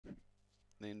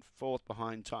then fourth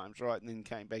behind Times Right, and then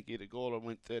came back here to Gawler and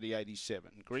went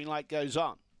 30.87. Green light goes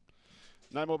on.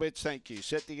 No more bets, thank you.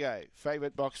 Set to go.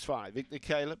 Favourite box 5. Victor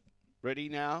Caleb, ready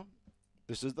now.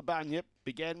 This is the bunyip.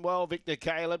 Began well, Victor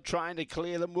Caleb, trying to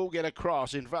clear them. Will get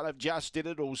across in front of Just Did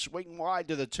It. Will swing wide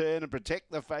to the turn and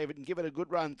protect the favourite and give it a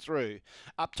good run through.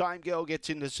 Uptime Girl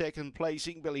gets into second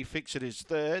placing. Billy Fixit is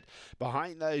third.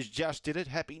 Behind those, Just Did It.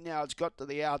 Happy Now it's got to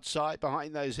the outside.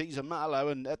 Behind those, He's a Marlowe,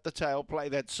 and at the tail, Play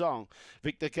That Song.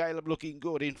 Victor Caleb looking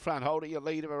good in front, holding a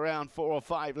lead of around 4 or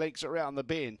 5 lengths around the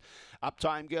bend.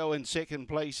 Uptime Girl in second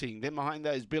placing. Then behind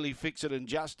those, Billy Fixit and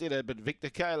Just Did It. But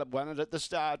Victor Caleb won it at the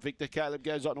start. Victor Caleb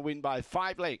goes on to win by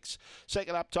 5 lengths.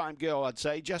 Second Uptime Girl, I'd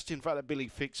say, just in front of Billy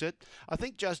Fixit. I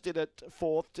think Just Did It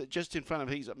fourth, just in front of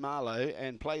He's at Marlowe,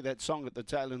 and Play That Song at the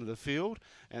tail end of the field.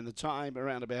 And the time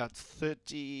around about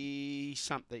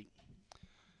 30-something.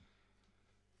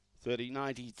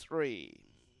 30.93.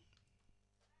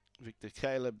 Victor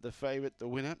Caleb, the favourite, the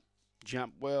winner.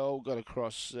 Jumped well, got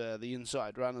across the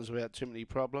inside runners without too many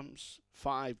problems.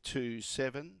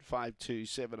 5-2-7,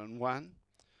 5-2-7 and 1.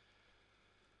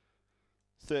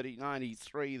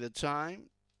 30.93 the time.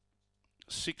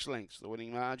 6 lengths the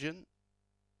winning margin.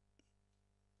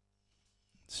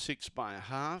 6 by a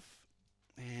half.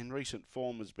 And recent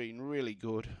form has been really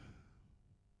good.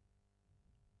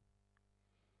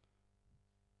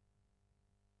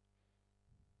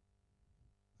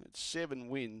 It's 7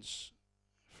 wins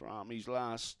from his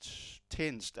last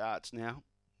 10 starts now.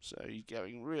 So he's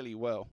going really well.